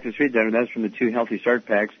 3 at breakfast, 3 at dinner. That's from the 2 Healthy Start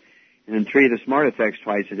packs. And then 3 of the Smart FX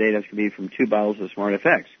twice a day. That's going to be from 2 bottles of Smart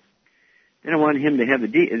FX. Then I want him to have the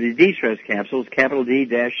D-Stress capsules, capital D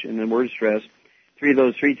dash and the word stress, 3 of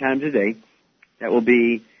those 3 times a day. That will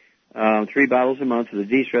be 3 bottles a month of the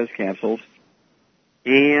D-Stress capsules.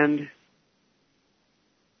 And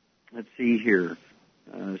let's see here.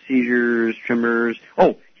 Seizures, tremors.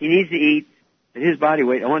 Oh, he needs to eat, at his body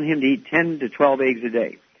weight, I want him to eat 10 to 12 eggs a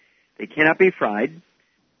day. They cannot be fried.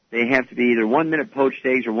 They have to be either 1-minute poached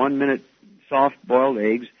eggs or 1-minute soft boiled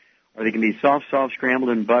eggs, or they can be soft scrambled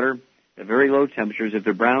in butter at very low temperatures. If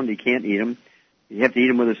they're browned, you can't eat them. You have to eat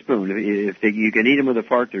them with a spoon. You can eat them with a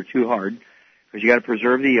fork, they're too hard, because you got to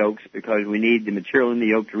preserve the yolks, because we need the material in the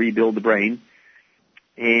yolk to rebuild the brain.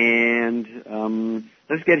 And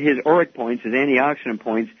let's get his ORAC points, his antioxidant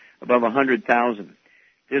points, above 100,000.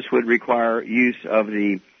 This would require use of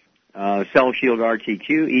the Cell Shield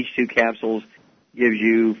RTQ. Each 2 capsules gives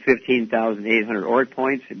you 15,800 ORAC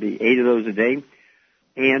points. It'd be 8 of those a day.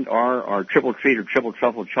 And our triple treat or triple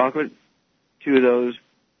truffle chocolate, 2 of those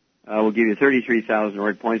will give you 33,000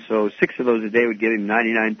 ORAC points. So 6 of those a day would give him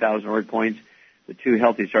 99,000 ORAC points. The 2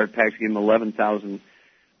 Healthy Start packs give him 11,000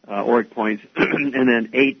 ORAC points, and then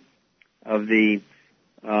 8 of the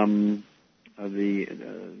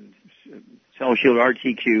Cell Shield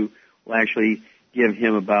RTQ will actually give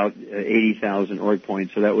him about 80,000 ORAC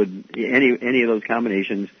points. So that would any of those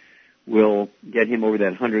combinations will get him over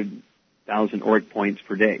that 100,000 ORAC points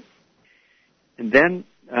per day. And then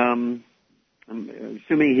I'm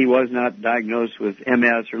assuming he was not diagnosed with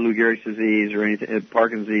MS or Lou Gehrig's disease or anything,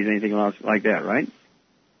 Parkinson's disease, anything else like that, right?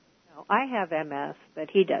 No, I have MS, but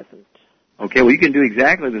he doesn't. Okay, well, you can do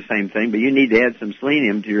exactly the same thing, but you need to add some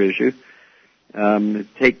selenium to your issue.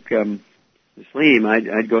 Take the selenium.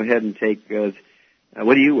 I'd go ahead and take.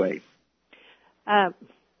 What do you weigh?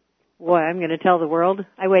 Boy, I'm going to tell the world.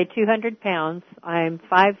 I weigh 200 pounds. I'm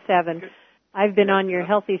 5'7". I've been on your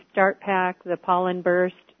Healthy Start pack, the Pollen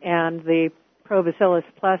Burst, and the Probacillus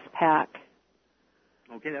Plus pack.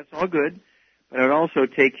 Okay, that's all good. But I would also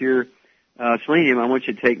take your selenium. I want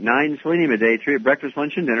you to take 9 selenium a day, 3 at breakfast,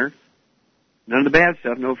 lunch, and dinner. None of the bad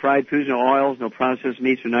stuff, no fried foods, no oils, no processed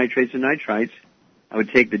meats or nitrates and nitrites. I would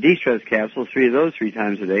take the D-Stress capsules, 3 of those 3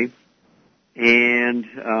 times a day. And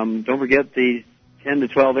don't forget the 10 to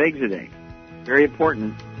 12 eggs a day. Very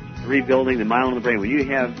important, rebuilding the myelin of the brain. When you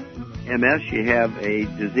have MS, you have a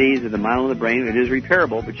disease of the myelin of the brain. It is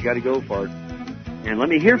repairable, but you got to go for it. And let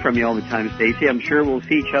me hear from you all the time, Stacy. I'm sure we'll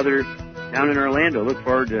see each other down in Orlando. Look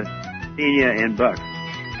forward to seeing you and Buck.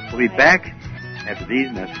 We'll be back after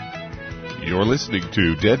these messages. You're listening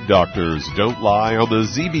to Dead Doctors Don't Lie on the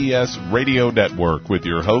ZBS Radio Network with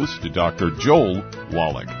your host, Dr. Joel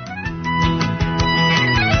Wallach.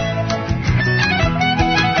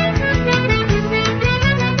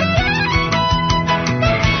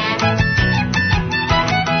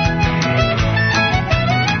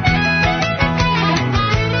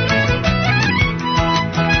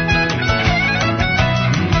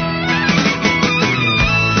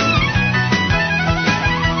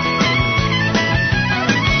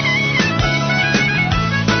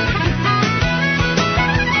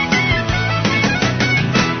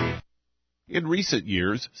 In recent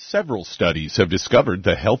years, several studies have discovered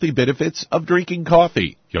the healthy benefits of drinking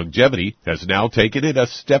coffee. Youngevity has now taken it a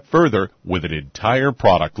step further with an entire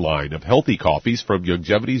product line of healthy coffees from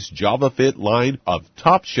Youngevity's JavaFit line of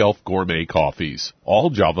top-shelf gourmet coffees.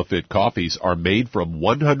 All JavaFit coffees are made from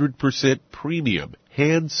 100% premium,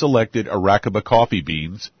 hand-selected Arabica coffee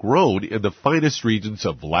beans grown in the finest regions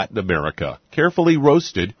of Latin America, carefully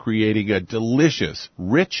roasted, creating a delicious,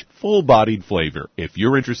 rich, full-bodied flavor. If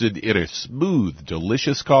you're interested in a smooth,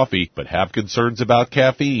 delicious coffee but have concerns about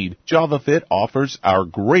caffeine, JavaFit offers our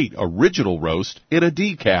great original roast in a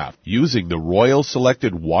decaf, using the Royal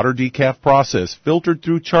Selected Water Decaf process filtered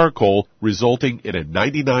through charcoal, resulting in a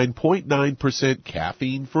 99.9%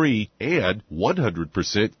 caffeine-free and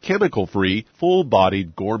 100% chemical-free, full-bodied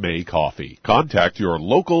full-bodied gourmet coffee. Contact your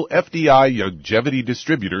local FDI Longevity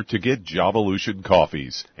distributor to get Javalution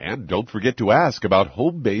coffees. And don't forget to ask about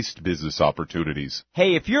home-based business opportunities.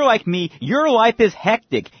 Hey, if you're like me, your life is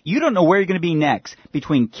hectic. You don't know where you're going to be next.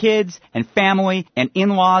 Between kids and family and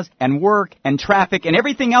in-laws and work and traffic and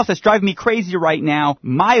everything else that's driving me crazy right now,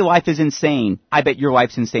 my life is insane. I bet your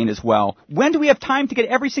life's insane as well. When do we have time to get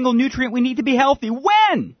every single nutrient we need to be healthy?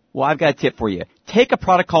 When? Well, I've got a tip for you. Take a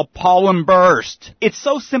product called Pollen Burst. It's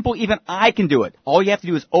so simple, even I can do it. All you have to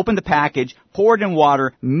do is open the package, pour it in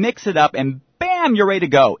water, mix it up, and bam, you're ready to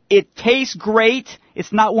go. It tastes great.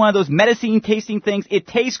 It's not one of those medicine-tasting things. It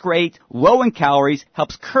tastes great, low in calories,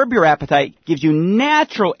 helps curb your appetite, gives you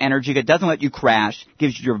natural energy that doesn't let you crash,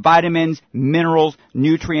 gives you your vitamins, minerals,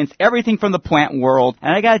 nutrients, everything from the plant world.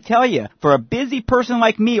 And I gotta tell you, for a busy person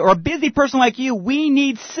like me or a busy person like you, we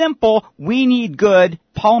need simple, we need good.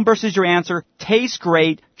 Pollen Burst is your answer. Tastes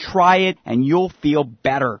great. Try it, and you'll feel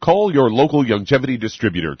better. Call your local Longevity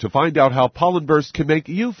distributor to find out how Pollen Burst can make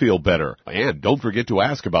you feel better. And don't forget to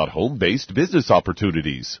ask about home-based business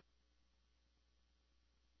opportunities.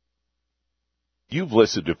 You've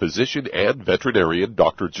listened to physician and veterinarian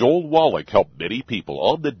Dr. Joel Wallach help many people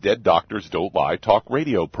on the Dead Doctors Don't Lie talk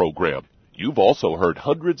radio program. You've also heard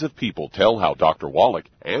hundreds of people tell how Dr. Wallach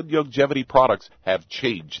and Longevity products have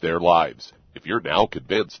changed their lives. If you're now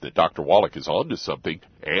convinced that Dr. Wallach is onto something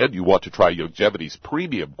and you want to try Longevity's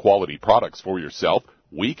premium quality products for yourself,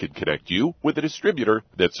 we can connect you with a distributor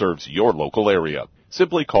that serves your local area.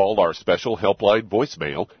 Simply call our special helpline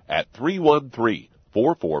voicemail at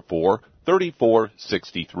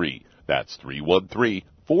 313-444-3463. That's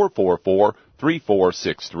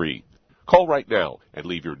 313-444-3463. Call right now and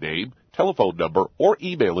leave your name, telephone number, or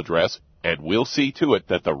email address, and we'll see to it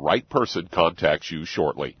that the right person contacts you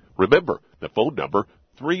shortly. Remember, the phone number,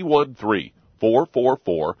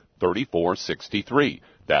 313-444-3463.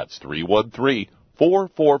 That's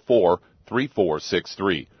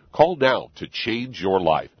 313-444-3463. Call now to change your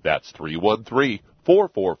life. That's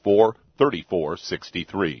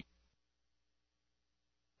 313-444-3463.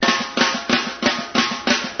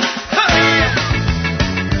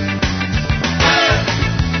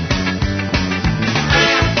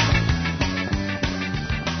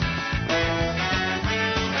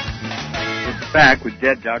 Back with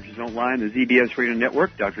Dead Doctors Don't Lie on the ZBS Radio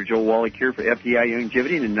Network. Dr. Joel Wallach here for FDI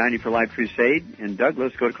Longevity and the 90 for Life Crusade. And Doug,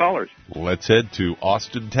 let's go to callers. Let's head to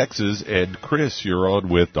Austin, Texas. And Chris, you're on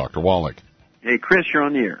with Dr. Wallach. Hey, Chris, you're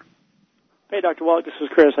on the air. Hey, Dr. Wallach, this is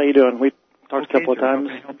Chris. How you doing? We talked a couple of times.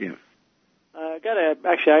 How can I help you? I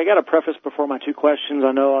got a preface before my two questions.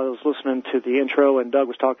 I know I was listening to the intro, and Doug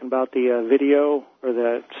was talking about the video or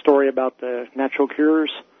the story about the natural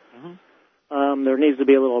cures. Mm-hmm. There needs to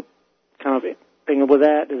be a little kind of thing with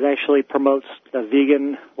that. It actually promotes the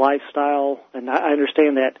vegan lifestyle, and I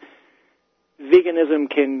understand that veganism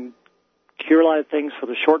can cure a lot of things for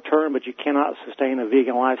the short term, but you cannot sustain a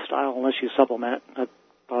vegan lifestyle unless you supplement. I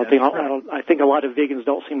think a lot of vegans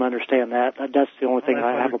don't seem to understand that. That's the only thing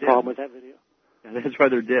I have a problem with that video. Yeah, that's why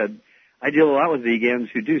they're dead. I deal a lot with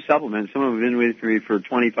vegans who do supplement. Some of them have been with me for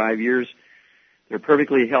 25 years. They're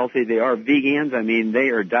perfectly healthy. They are vegans. I mean, they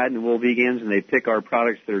are dyed-in-the-wool vegans, and they pick our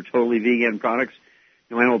products that are totally vegan products,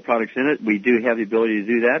 no animal products in it. We do have the ability to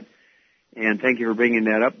do that, and thank you for bringing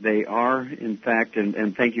that up. They are, in fact,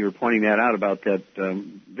 and thank you for pointing that out about that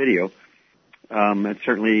video. It's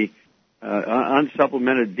certainly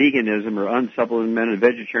unsupplemented veganism or unsupplemented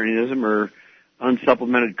vegetarianism or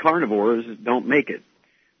unsupplemented carnivores don't make it.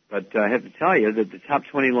 But I have to tell you that the top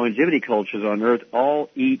 20 longevity cultures on Earth all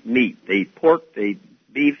eat meat. They eat pork, they eat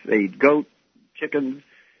beef, they eat goat, chickens,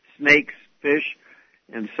 snakes, fish.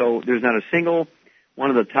 And so there's not a single one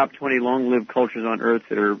of the top 20 long-lived cultures on Earth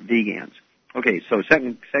that are vegans. Okay, so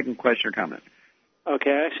second question or comment.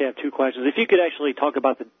 Okay, I actually have two questions. If you could actually talk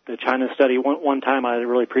about the China study one time, I'd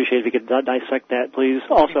really appreciate it if you could dissect that, please.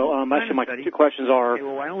 Also, actually, my two questions are... Okay,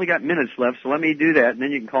 well, I only got minutes left, so let me do that, and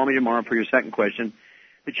then you can call me tomorrow for your second question.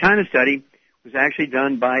 The China study was actually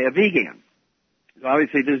done by a vegan. So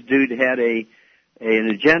obviously this dude had an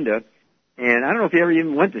agenda, and I don't know if he ever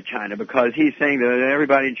even went to China because he's saying that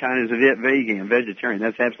everybody in China is a vegetarian.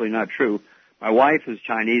 That's absolutely not true. My wife is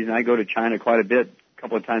Chinese, and I go to China quite a bit, a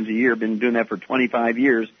couple of times a year. Been doing that for 25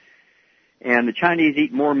 years. And the Chinese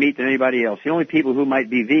eat more meat than anybody else. The only people who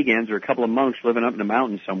might be vegans are a couple of monks living up in the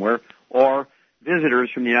mountains somewhere, or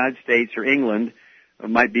visitors from the United States or England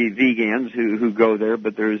might be vegans who go there,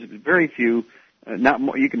 but there's very few, not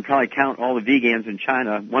more. You can probably count all the vegans in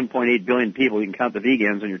China, 1.8 billion people, you can count the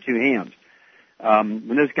vegans on your two hands.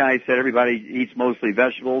 When this guy said everybody eats mostly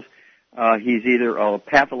vegetables, he's either a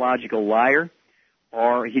pathological liar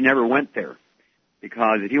or he never went there.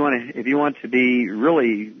 because if you want to be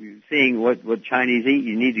really seeing what Chinese eat,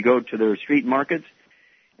 you need to go to their street markets,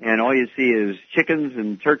 and all you see is chickens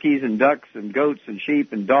and turkeys and ducks and goats and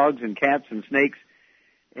sheep and dogs and cats and snakes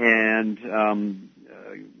and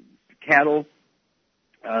cattle.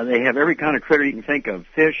 They have every kind of critter you can think of,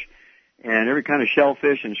 fish and every kind of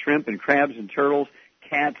shellfish and shrimp and crabs and turtles,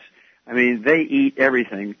 cats. I mean, they eat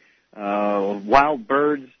everything. Wild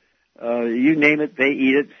birds, you name it, they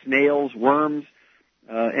eat it. Snails, worms,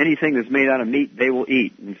 anything that's made out of meat, they will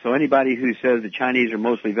eat. And so anybody who says the Chinese are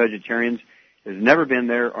mostly vegetarians has never been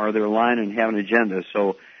there, or they're lying and have an agenda.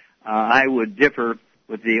 So I would differ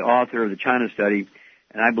with the author of the China study,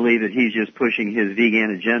 and I believe that he's just pushing his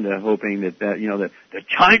vegan agenda, hoping that the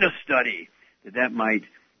China study, that might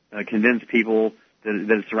convince people that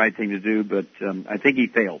it's the right thing to do. But I think he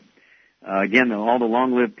failed. Again, all the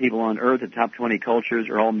long-lived people on Earth, the top 20 cultures,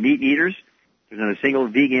 are all meat eaters. There's not a single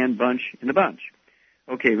vegan bunch in the bunch.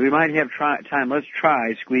 Okay, we might have time. Let's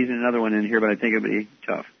try squeezing another one in here, but I think it'll be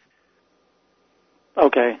tough.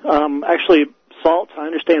 Okay. Actually, salt. I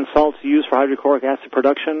understand salt's used for hydrochloric acid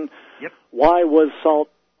production. Yep. Why was salt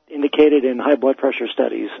indicated in high blood pressure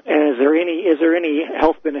studies? And is there any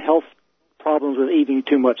health problems with eating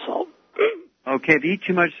too much salt? Okay, if you eat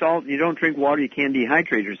too much salt, you don't drink water, you can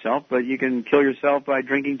dehydrate yourself, but you can kill yourself by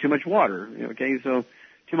drinking too much water. Okay, so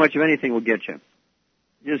too much of anything will get you.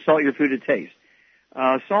 Just salt your food to taste.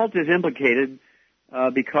 Salt is implicated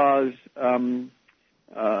because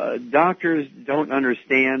doctors don't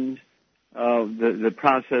understand the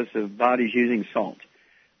process of bodies using salt.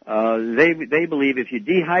 They believe if you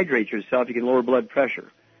dehydrate yourself, you can lower blood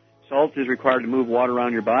pressure. Salt is required to move water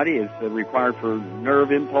around your body. It's required for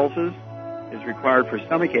nerve impulses. It's required for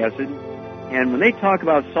stomach acid. And when they talk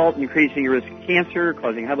about salt increasing your risk of cancer,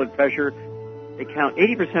 causing high blood pressure, they count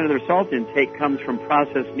 80% of their salt intake comes from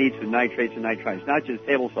processed meats with nitrates and nitrites, not just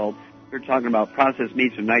table salt. They're talking about processed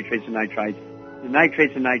meats with nitrates and nitrites. The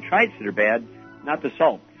nitrates and nitrites that are bad, not the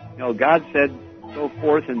salt. God said, go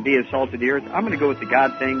forth and be a salt of the earth. I'm going to go with the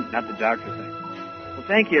God thing, not the doctor thing. Well,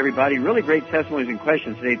 thank you, everybody. Really great testimonies and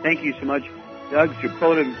questions today. Thank you so much, Doug.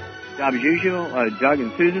 Superlative job as usual. Doug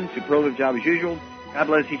and Susan, superlative job as usual. God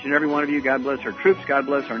bless each and every one of you. God bless our troops. God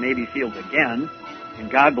bless our Navy SEALs again. And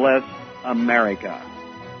God bless America.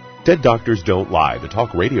 Dead Doctors Don't Lie, the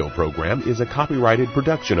talk radio program, is a copyrighted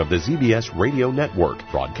production of the ZBS Radio Network.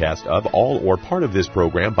 Broadcast of all or part of this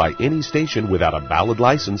program by any station without a valid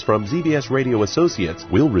license from ZBS Radio Associates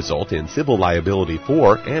will result in civil liability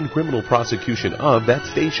for and criminal prosecution of that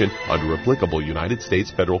station under applicable United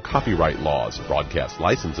States federal copyright laws. Broadcast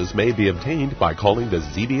licenses may be obtained by calling the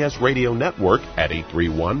ZBS Radio Network at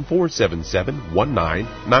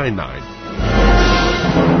 831-477-1999.